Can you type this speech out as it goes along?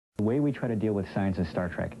The way we try to deal with science in Star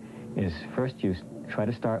Trek is first you try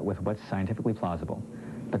to start with what's scientifically plausible,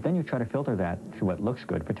 but then you try to filter that through what looks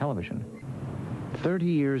good for television. 30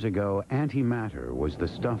 years ago, antimatter was the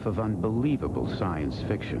stuff of unbelievable science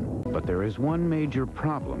fiction. But there is one major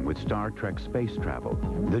problem with Star Trek space travel: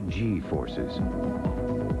 the G-forces.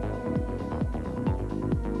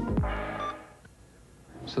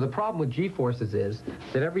 So the problem with G-forces is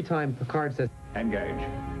that every time Picard says Engage,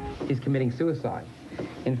 he's committing suicide.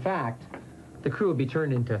 In fact, the crew would be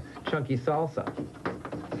turned into chunky salsa.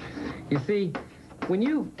 You see, when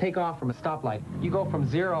you take off from a stoplight, you go from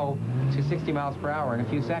 0 to 60 miles per hour in a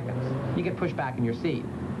few seconds. You get pushed back in your seat.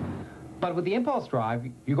 But with the impulse drive,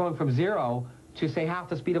 you're going from 0 to, say, half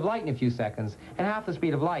the speed of light in a few seconds. And half the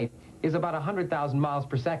speed of light is about 100,000 miles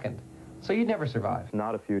per second. So you'd never survive.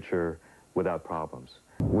 Not a future without problems.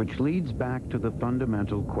 Which leads back to the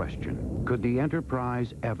fundamental question: could the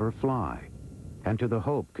Enterprise ever fly? And to the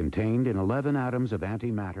hope contained in 11 atoms of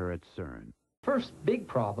antimatter at CERN. First big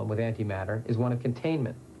problem with antimatter is one of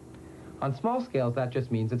containment. On small scales, that just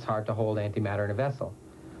means it's hard to hold antimatter in a vessel.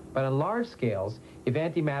 But on large scales, if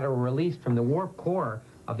antimatter were released from the warp core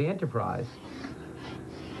of the Enterprise,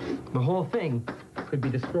 the whole thing could be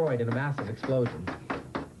destroyed in a massive explosion.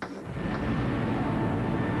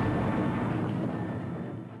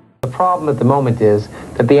 The problem at the moment is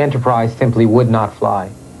that the Enterprise simply would not fly.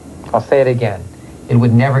 I'll say it again. It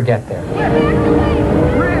would never get there. We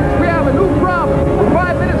have a new problem. We're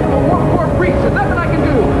 5 minutes from a warp core breach. There's nothing I can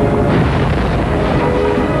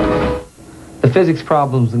do. The physics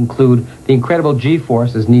problems include the incredible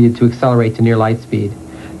G-forces needed to accelerate to near light speed,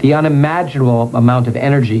 the unimaginable amount of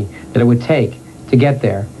energy that it would take to get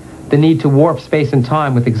there, the need to warp space and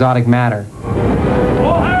time with exotic matter.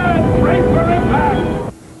 All hands, brace for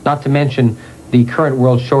impact. Not to mention the current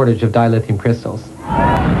world shortage of dilithium crystals.